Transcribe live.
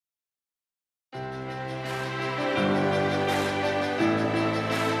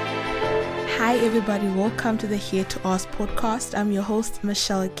Hi everybody, welcome to the Here to Ask podcast. I'm your host,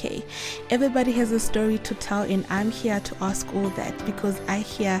 Michelle K. Everybody has a story to tell and I'm here to ask all that because I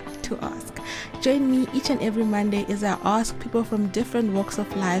here to ask. Join me each and every Monday as I ask people from different walks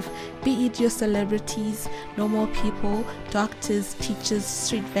of life, be it your celebrities, normal people, doctors, teachers,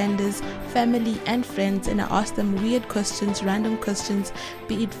 street vendors, family and friends, and I ask them weird questions, random questions,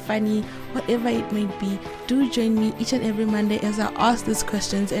 be it funny, whatever it may be. Do join me each and every Monday as I ask these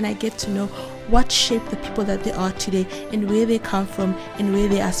questions and I get to know what shaped the people that they are today and where they come from and where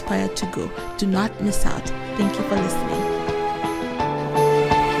they aspire to go. Do not miss out. Thank you for listening.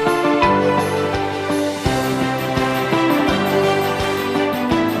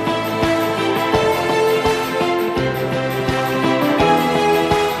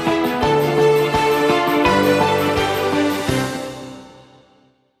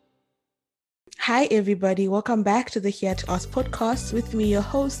 Hi everybody, welcome back to the Here to Ask podcast with me, your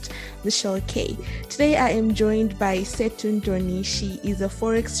host, Michelle K. Today I am joined by Sethu Ndoni. She is a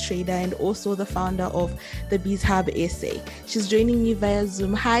forex trader and also the founder of the BizHub SA. She's joining me via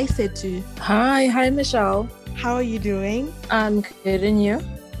Zoom. Hi Sethu. Hi Michelle. How are you doing? I'm good, and you?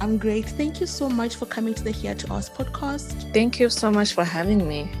 I'm great. Thank you so much for coming to the Here to Ask podcast. Thank you so much for having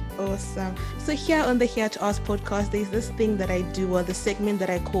me. Awesome. So here on the Here to Ask podcast, there's this thing that I do, or the segment that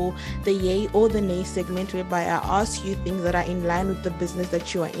I call the yay or the nay segment, whereby I ask you things that are in line with the business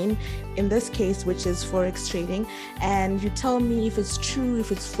that you are in this case, which is forex trading, and you tell me if it's true,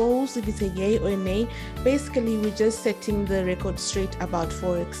 if it's false, if it's a yay or a nay. Basically, we're just setting the record straight about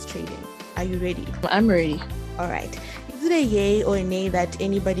forex trading. Are you ready? I'm ready. All right. Is it a yay or a nay that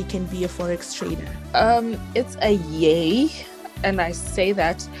anybody can be a forex trader? It's a yay. And I say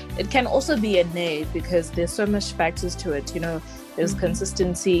that it can also be a nay because there's so much factors to it. There's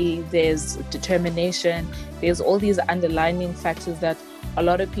consistency, there's determination, there's all these underlying factors that a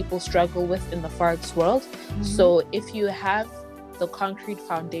lot of people struggle with in the forex world. So if you have the concrete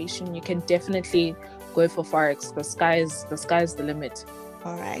foundation, you can definitely go for forex. The sky's the limit.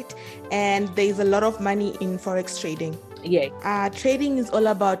 All right. And there's a lot of money in forex trading. Yay. Trading is all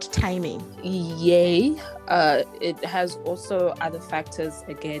about timing. Yay. It has also other factors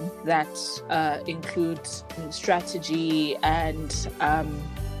again that include strategy and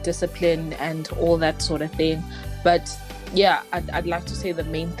discipline and all that sort of thing. But yeah, I'd like to say the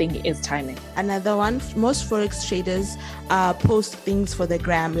main thing is timing. Another one, most forex traders post things for the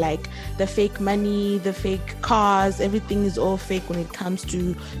gram, like the fake money, the fake cars, everything is all fake when it comes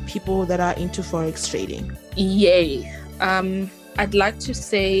to people that are into forex trading. Yay. I'd like to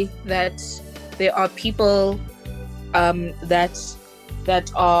say that there are people that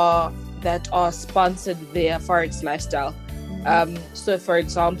are sponsored their forex lifestyle. So for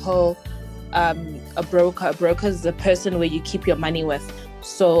example, a broker is the person where you keep your money with.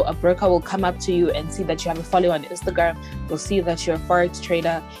 So a broker will come up to you and see that you have a follow on Instagram. They'll see that you're a forex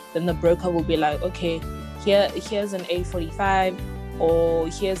trader. Then the broker will be like, okay, here's an A45 or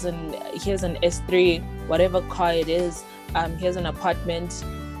here's an S3, whatever car it is. Here's an apartment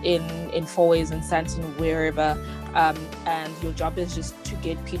in Four Ways in Sandton, wherever. And your job is just to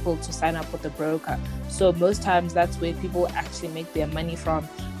get people to sign up with the broker. So most times that's where people actually make their money from.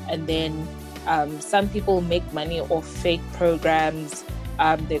 And then some people make money off fake programs.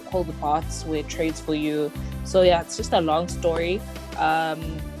 They call the bots where it trades for you. So yeah, it's just a long story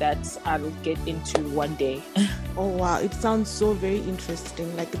that I'll get into one day. Oh wow, it sounds so very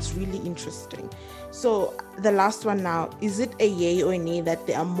interesting. Like, it's really interesting. So the last one now, is it a yay or a nay that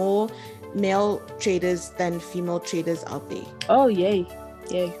there are more male traders than female traders out there? Oh, yay.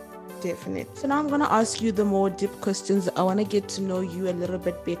 Definite. So now I'm going to ask you the more deep questions. I want to get to know you a little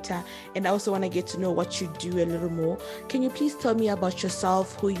bit better, and I also want to get to know what you do a little more. Can you please tell me about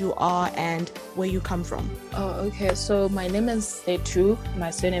yourself, who you are, and where you come from? Oh, okay. So my name is Sethu.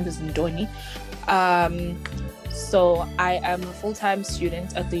 My surname is Ndoni. So I am a full-time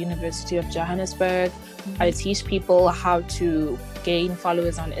student at the University of Johannesburg. I teach people how to gain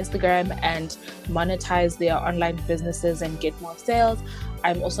followers on Instagram and monetize their online businesses and get more sales.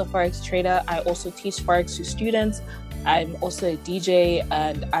 I'm also a forex trader. I also teach forex to students. I'm also a DJ,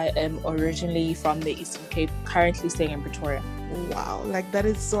 and I am originally from the Eastern Cape, currently staying in Pretoria. Wow, like that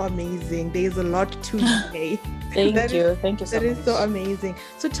is so amazing. There's a lot to say. Thank you so much. That is so amazing.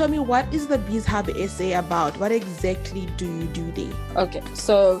 So tell me, what is the BizHub SA about? What exactly do you do there? Okay,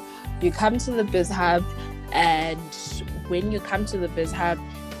 so you come to the BizHub, and when you come to the BizHub,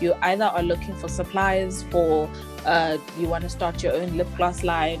 you either are looking for supplies for you want to start your own lip gloss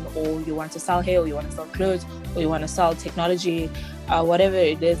line, or you want to sell hair, or you want to sell clothes, or you want to sell technology, whatever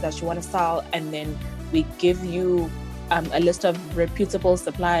it is that you want to sell, and then we give you a list of reputable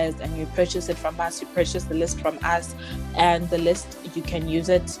suppliers and you purchase it from us, you purchase the list from us, and the list, you can use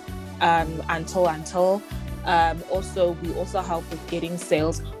it until. Also, we also help with getting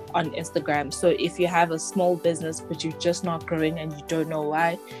sales on Instagram. So if you have a small business but you're just not growing and you don't know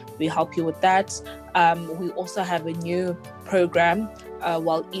why, we help you with that. We also have a new program,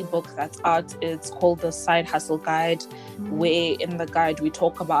 ebook that's out. It's called the Side Hustle Guide, where in the guide we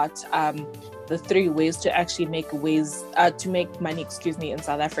talk about the 3 ways to actually make money, in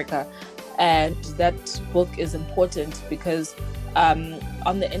South Africa. And that book is important because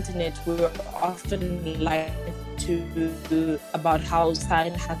on the internet we're often lied to about how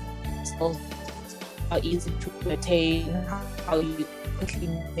side hustles are easy to attain, how you quickly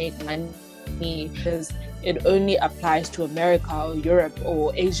make money, because it only applies to America or Europe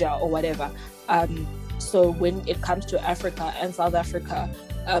or Asia or whatever. So when it comes to Africa and South Africa,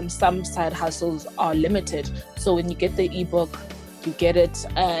 some side hustles are limited. So when you get the ebook, you get it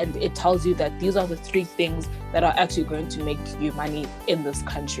and it tells you that these are the 3 things that are actually going to make you money in this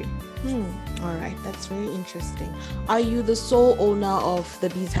country. All right, that's very interesting. Are you the sole owner of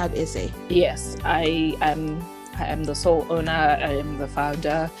the Bees Hub SA? Yes, I am the sole owner. I am the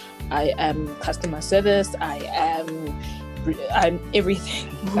founder. I am customer service. I'm everything.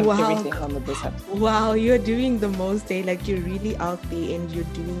 Wow. Everything on the Bees Hub. Wow, you're doing the most, Like you're really out there and you're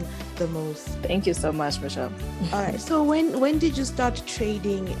doing the most. Thank you so much, Michelle. All right. So when did you start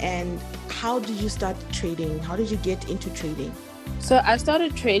trading and how did you start trading? How did you get into trading? So I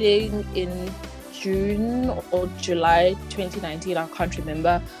started trading in June or July 2019. I can't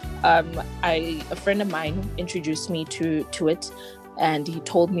remember. A friend of mine introduced me to it, and he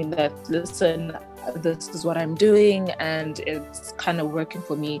told me that, listen, this is what I'm doing and it's kind of working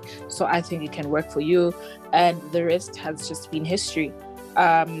for me, so I think it can work for you. And the rest has just been history.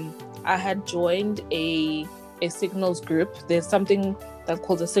 I had joined a signals group. There's something that's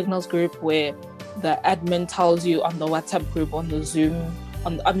called a signals group where the admin tells you on the WhatsApp group, on the Zoom,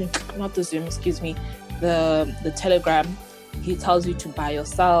 not the Zoom, the Telegram, he tells you to buy or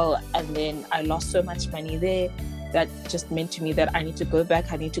sell. And then I lost so much money there that just meant to me that I need to go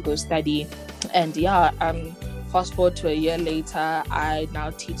back, I need to go study. And fast forward to a year later, I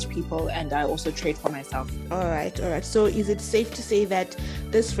now teach people and I also trade for myself. All right. So is it safe to say that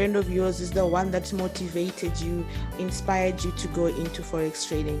this friend of yours is the one that motivated you, inspired you to go into Forex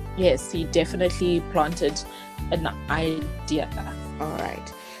trading? Yes, he definitely planted an idea. All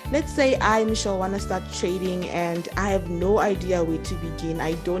right. Let's say I, Michelle, want to start trading and I have no idea where to begin.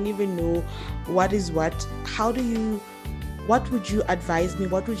 I don't even know what is what. What would you advise me?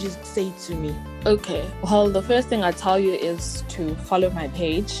 What would you say to me? Okay, well, the first thing I tell you is to follow my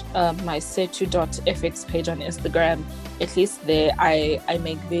page, my setu.fx page on Instagram. At least there, I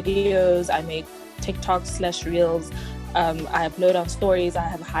make videos, I make TikToks / reels, I upload on stories, I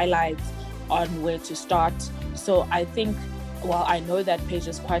have highlights on where to start. So I think, I know that page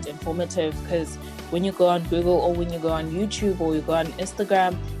is quite informative, because when you go on Google or when you go on YouTube or you go on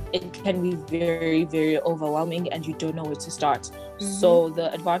Instagram, it can be very, very overwhelming and you don't know where to start. Mm-hmm. So the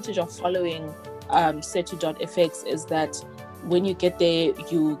advantage of following setu.fx is that when you get there,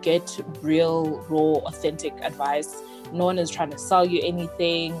 you get real, raw, authentic advice. No one is trying to sell you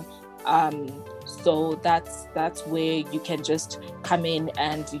anything. So that's where you can just come in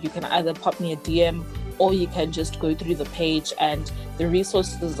and you can either pop me a DM or you can just go through the page, and the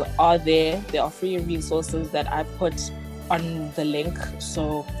resources are there. There are free resources that I put on the link,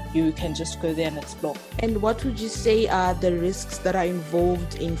 so you can just go there and explore. And what would you say are the risks that are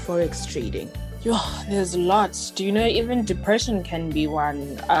involved in Forex trading? There's lots. Do you know, even depression can be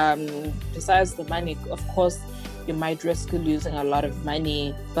one. Besides the money, of course, you might risk losing a lot of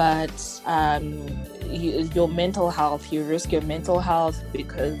money, but your mental health, you risk your mental health,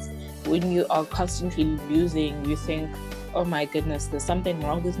 because when you are constantly losing, you think, oh my goodness, there's something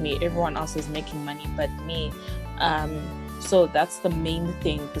wrong with me. Everyone else is making money but me. So that's the main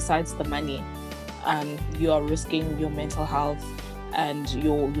thing. Besides the money, you are risking your mental health and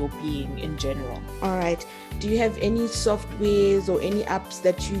your being in general. All right. Do you have any softwares or any apps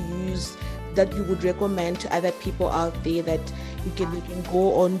that you use that you would recommend to other people out there that you can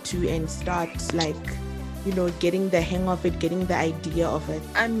go on to and start, getting the hang of it, getting the idea of it?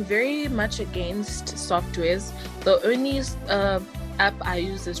 I'm very much against softwares. The only app I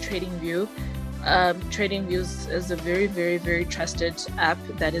use is TradingView. TradingView is a very, very, very trusted app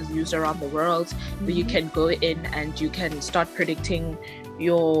that is used around the world, where you can go in and you can start predicting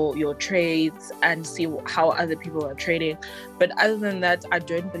your trades and see how other people are trading. But other than that, I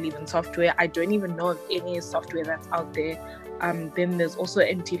don't believe in software. I don't even know of any software that's out there. Then there's also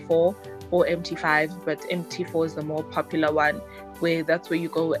MT4. or MT5, but MT4 is the more popular one, where that's where you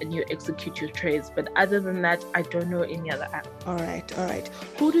go and you execute your trades. But other than that, I don't know any other app. All right.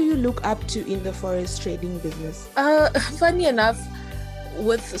 Who do you look up to in the forex trading business? Funny enough,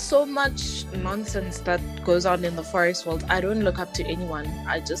 with so much nonsense that goes on in the forex world, I don't look up to anyone.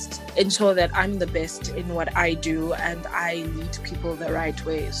 I just ensure that I'm the best in what I do and I lead people the right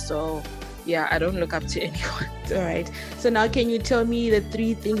way. So yeah, I don't look up to anyone. All right. So now can you tell me the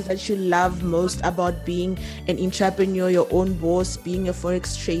 3 things that you love most about being an entrepreneur, your own boss, being a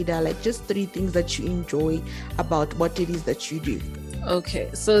forex trader? Like just 3 things that you enjoy about what it is that you do. Okay.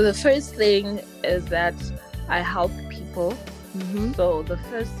 So the first thing is that I help people. Mm-hmm. So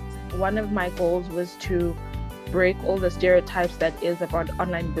one of my goals was to break all the stereotypes that is about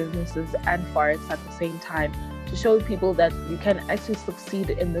online businesses and forex at the same time, to show people that you can actually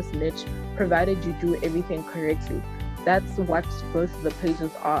succeed in this niche provided you do everything correctly. That's what both of the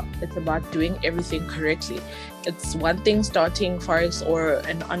pages are. It's about doing everything correctly. It's one thing starting forex or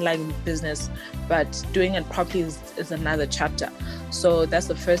an online business, but doing it properly is another chapter. So that's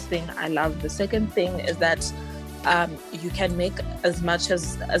the first thing I love. The second thing is that you can make as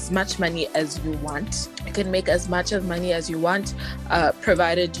much money as you want. You can make as much money as you want,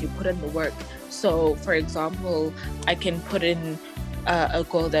 provided you put in the work. So, for example, I can put in a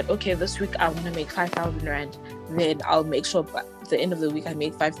goal that, okay, this week I want to make 5,000 rand. Then I'll make sure by the end of the week I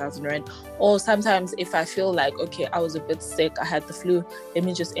make 5,000 rand. Or sometimes if I feel like, okay, I was a bit sick, I had the flu, let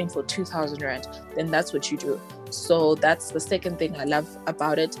me just aim for 2,000 rand. Then that's what you do. So that's the second thing I love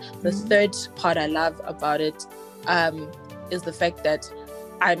about it. The third part I love about it is the fact that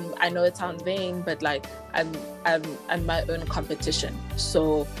I know it sounds vain, but like I'm my own competition.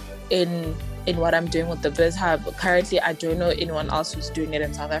 So in what I'm doing with the Biz Hub, currently I don't know anyone else who's doing it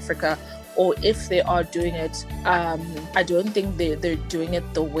in South Africa, or if they are doing it, I don't think they're doing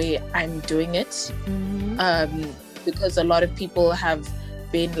it the way I'm doing it. Because a lot of people have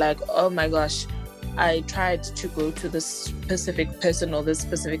been like, oh my gosh, I tried to go to this specific person or this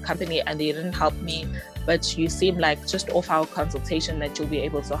specific company and they didn't help me, but you seem like just off our consultation that you'll be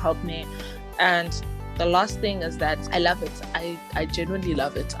able to help me. And the last thing is that I love it. I genuinely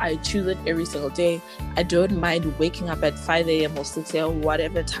love it. I choose it every single day. I don't mind waking up at 5 a.m. or 6 a.m.,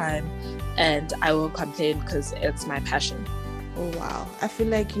 whatever time, and I won't complain because it's my passion. Oh wow, I feel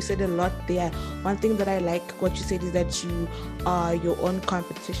like you said a lot there. One thing that I like what you said is that you are your own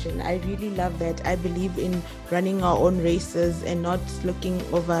competition. I really love that. I believe in running our own races and not looking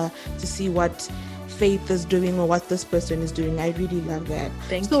over to see what Faith is doing or what this person is doing. I really love that.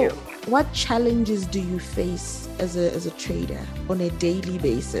 Thank you. What challenges do you face as a trader on a daily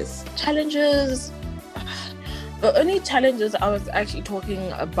basis? Challenges. The only challenges I was actually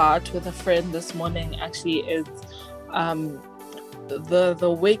talking about with a friend this morning actually is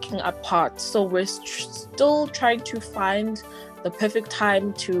the waking up part. So we're still trying to find the perfect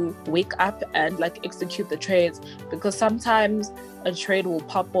time to wake up and like execute the trades, because sometimes a trade will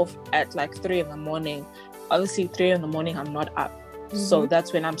pop off at like 3 a.m. Obviously 3 a.m. I'm not up. So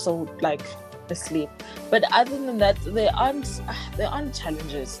that's when I'm still like asleep. But other than that, there aren't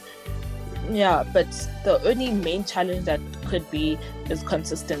challenges. Yeah, but the only main challenge that could be is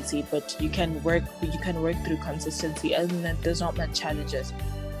consistency. But you can work through consistency. Other than that, there's not much challenges.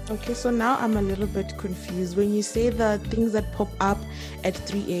 Okay, so now I'm a little bit confused. When you say the things that pop up at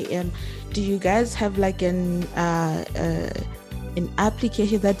 3 a.m., do you guys have like an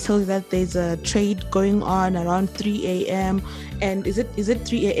application that tells you that there's a trade going on around 3 a.m.? And is it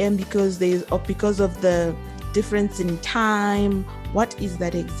 3 a.m. because of the difference in time? What is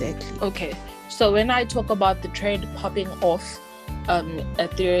that exactly? Okay, so when I talk about the trade popping off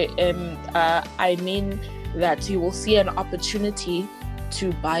at 3 a.m., I mean that you will see an opportunity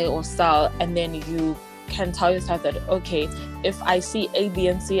to buy or sell, and then you can tell yourself that, okay, if I see A, B,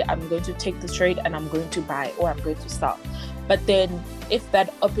 and C, I'm going to take the trade and I'm going to buy or I'm going to sell. But then if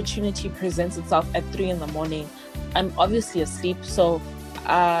that opportunity presents itself at 3 a.m, I'm obviously asleep, so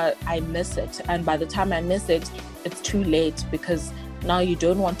I miss it. And by the time I miss it, it's too late, because now you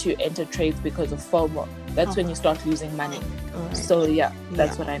don't want to enter trades because of FOMO. That's when you start losing money. Right. So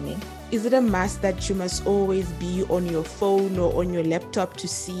that's what I mean. Is it a must that you must always be on your phone or on your laptop to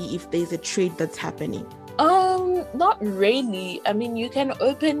see if there's a trade that's happening? Not really. I mean, you can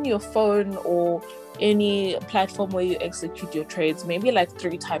open your phone or any platform where you execute your trades maybe like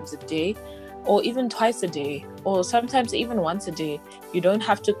 3 times a day, or even twice a day, or sometimes even once a day. You don't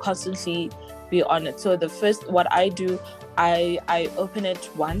have to constantly be on it. So what I do, I open it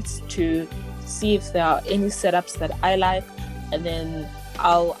once to see if there are any setups that I like, and then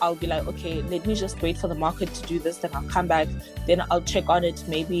I'll be like, okay, let me just wait for the market to do this, then I'll come back, then I'll check on it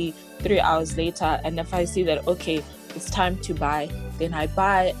maybe 3 hours later, and if I see that okay, it's time to buy, then I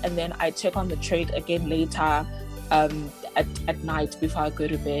buy, and then I check on the trade again later at night before I go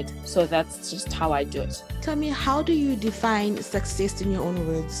to bed. So that's just how I do it. Tell me, how do you define success in your own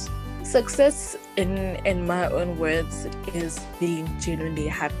words? Success in my own words is being genuinely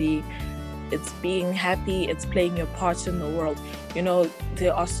happy. It's being happy, it's playing your part in the world. You know,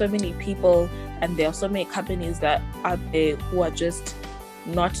 there are so many people and there are so many companies that are there who are just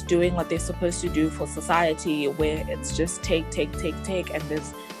not doing what they're supposed to do for society, where it's just take, and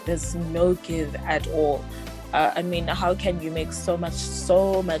there's no give at all. I mean, how can you make so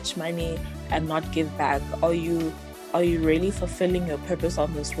much money and not give back? Are you really fulfilling your purpose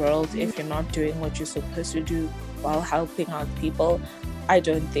on this world if you're not doing what you're supposed to do while helping out people? I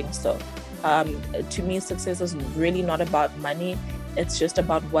don't think so. To me, success is really not about money. It's just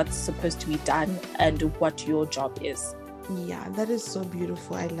about what's supposed to be done and what your job is. Yeah, that is so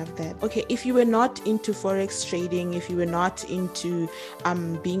beautiful. I love that. Okay, if you were not into forex trading, if you were not into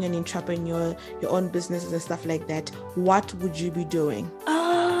being an entrepreneur, your own businesses and stuff like that, what would you be doing?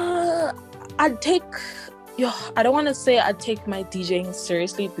 I don't want to say I'd take my DJing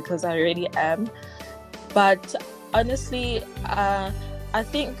seriously, because I already am, but honestly, I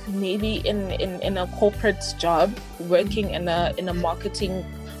think maybe in a corporate job, working in a marketing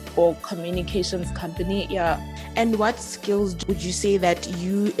or communications company. Yeah. And what skills would you say that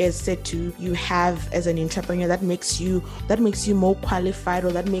you you have as an entrepreneur that makes you more qualified,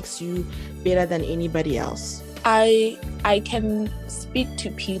 or that makes you better than anybody else? I can speak to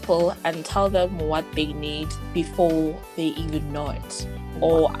people and tell them what they need before they even know it.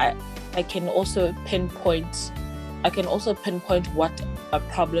 Or I can also pinpoint what a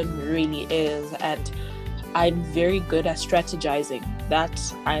problem really is, and I'm very good at strategizing. That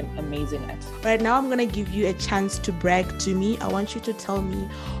I'm amazing at. Right now, I'm going to give you a chance to brag to me. I want you to tell me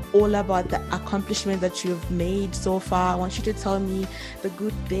all about the accomplishment that you've made so far. I want you to tell me the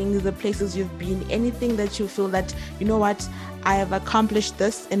good things, the places you've been, anything that you feel that, you know what, I have accomplished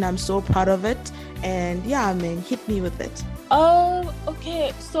this and I'm so proud of it. And yeah, man, hit me with it.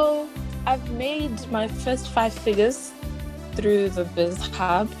 Okay, so I've made my first 5 figures through the Biz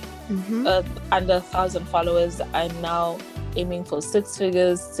Hub. Under 1,000 followers. I'm now aiming for 6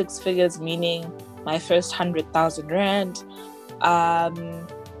 figures. 6 figures meaning my first 100,000 rand.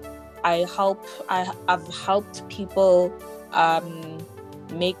 I've helped people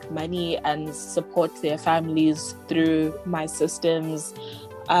make money and support their families through my systems.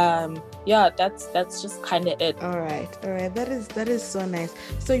 That's just kind of it. All right, that is so nice.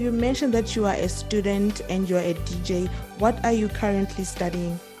 So you mentioned that you are a student and you're a DJ. What are you currently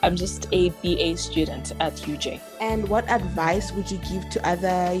studying? I'm just a BA student at UJ. And what advice would you give to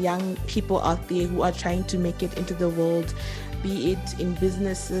other young people out there who are trying to make it into the world, be it in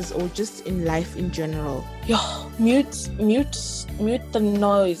businesses or just in life in general? Mute the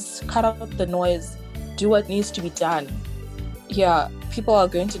noise, cut out the noise, do what needs to be done. Yeah, people are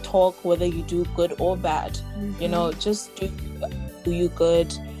going to talk whether you do good or bad. You know, just do you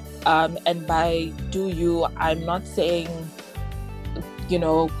good. And by do you, I'm not saying, you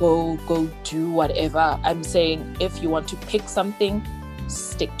know, go do whatever. I'm saying if you want to pick something,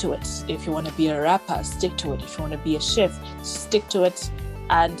 stick to it. If you want to be a rapper, stick to it. If you want to be a chef, stick to it,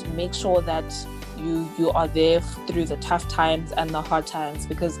 and make sure that you are there through the tough times and the hard times,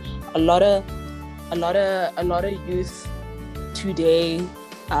 because a lot of youth today,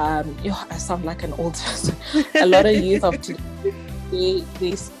 I sound like an old person. A lot of youth of today,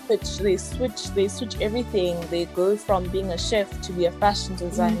 they switch everything. They go from being a chef to be a fashion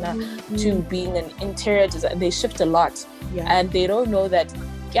designer to being an interior designer. They shift a lot, and they don't know that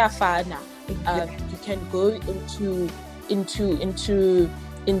you can go into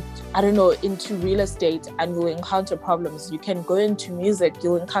real estate and you'll encounter problems. You can go into music,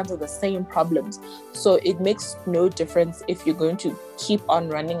 you'll encounter the same problems. So it makes no difference if you're going to keep on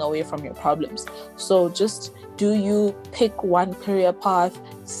running away from your problems. So just do you pick one career path,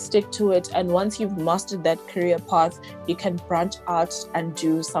 stick to it, and once you've mastered that career path, you can branch out and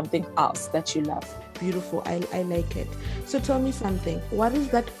do something else that you love. Beautiful. I like it. So tell me something. What is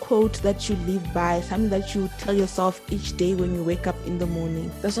that quote that you live by? Something that you tell yourself each day when you wake up in the morning?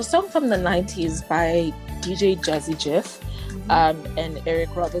 There's a song from the 90s by DJ Jazzy Jeff and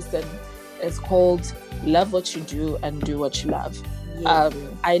Eric Robertson. It's called "Love What You Do and Do What You Love." Yeah.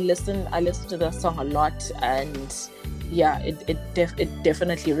 I listen to that song a lot, and yeah, it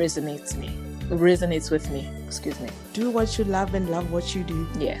definitely resonates with me. Excuse me. Do what you love and love what you do.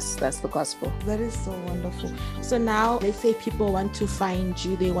 Yes, that's the gospel. That is so wonderful. So now, let's say people want to find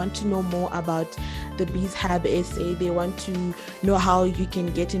you. They want to know more about the Bees Hub SA. They want to know how you can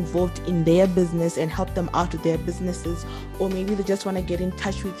get involved in their business and help them out with their businesses. Or maybe they just want to get in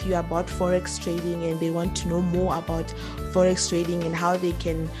touch with you about Forex trading and they want to know more about Forex trading and how they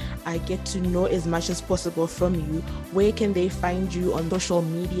can get to know as much as possible from you. Where can they find you on social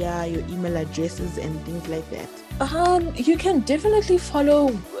media, your email addresses and things like that? You can definitely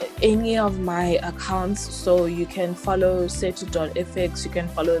follow any of my accounts. So you can follow Setu.fx, you can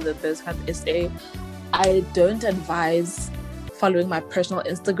follow the Biz Hub SA. I don't advise following my personal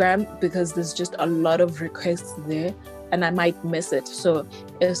Instagram because there's just a lot of requests there and I might miss it. So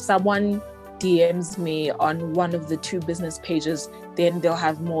if someone DMs me on one of the two business pages, then they'll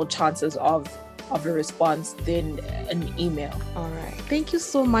have more chances of a response than an email. All right. Thank you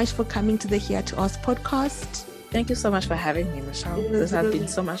so much for coming to the Here to Ask podcast. Thank you so much for having me, Michelle. This has been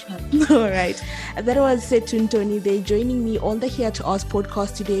so much fun. All right. That was Setu Ntoni. They're joining me on the Here to Ask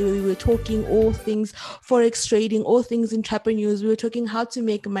podcast today, where we were talking all things Forex trading, all things entrepreneurs. We were talking how to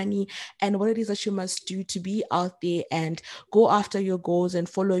make money and what it is that you must do to be out there and go after your goals and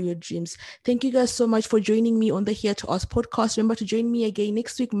follow your dreams. Thank you guys so much for joining me on the Here to Ask podcast. Remember to join me again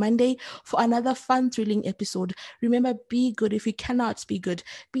next week, Monday, for another fun, thrilling episode. Remember, be good. If you cannot be good,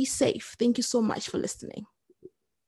 be safe. Thank you so much for listening.